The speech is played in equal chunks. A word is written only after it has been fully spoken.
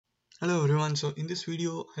Hello everyone, so in this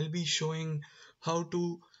video I'll be showing how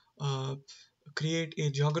to uh, create a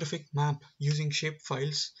geographic map using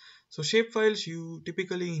shapefiles. So shapefiles you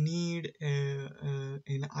typically need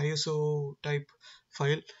an ISO type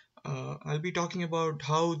file. I'll be talking about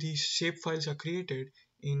how these shapefiles are created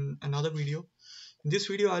in another video. In this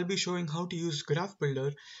video I'll be showing how to use graph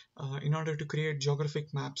builder in order to create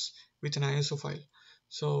geographic maps with an ISO file.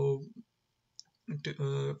 So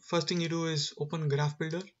first thing you do is open graph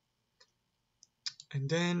builder, and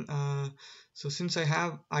then so since I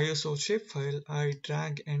have ISO shapefile, I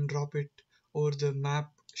drag and drop it over the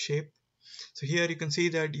map shape. So here you can see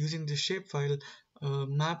that using this shapefile,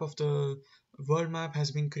 map of the world map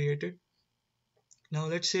has been created. Now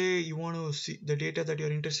let's say you want to see the data that you're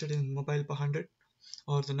interested in, mobile per 100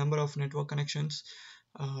 or the number of network connections.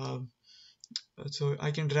 uh, so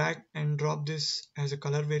I can drag and drop this as a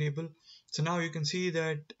color variable. So now you can see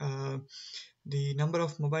that the number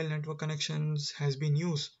of mobile network connections has been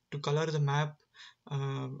used to color the map,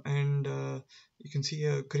 and you can see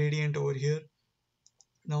a gradient over here.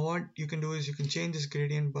 Now what you can do is you can change this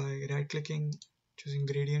gradient by right clicking, choosing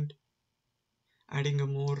gradient, adding a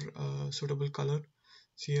more suitable color.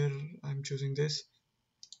 So here I'm choosing this.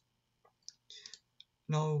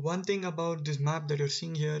 Now one thing about this map that you're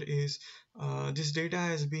seeing here is this data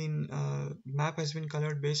has been map has been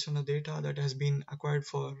colored based on the data that has been acquired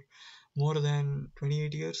for more than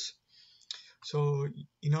 28 years. So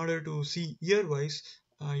in order to see year wise,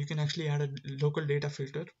 you can actually add a local data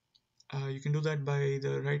filter. You can do that by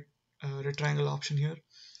the right rectangle option here,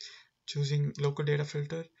 choosing local data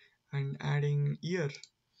filter and adding year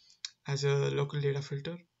as a local data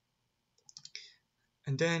filter.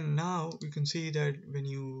 And then now you can see that when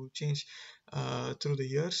you change through the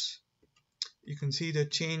years, you can see the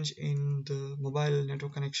change in the mobile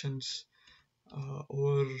network connections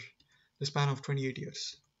over the span of 28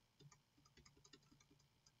 years.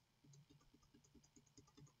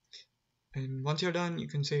 And once you're done, you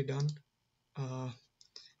can say done. Uh,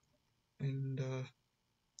 and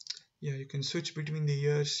Yeah, you can switch between the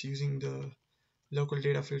years using the local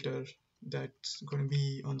data filter that's going to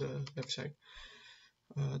be on the left side.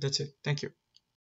 That's it. Thank you.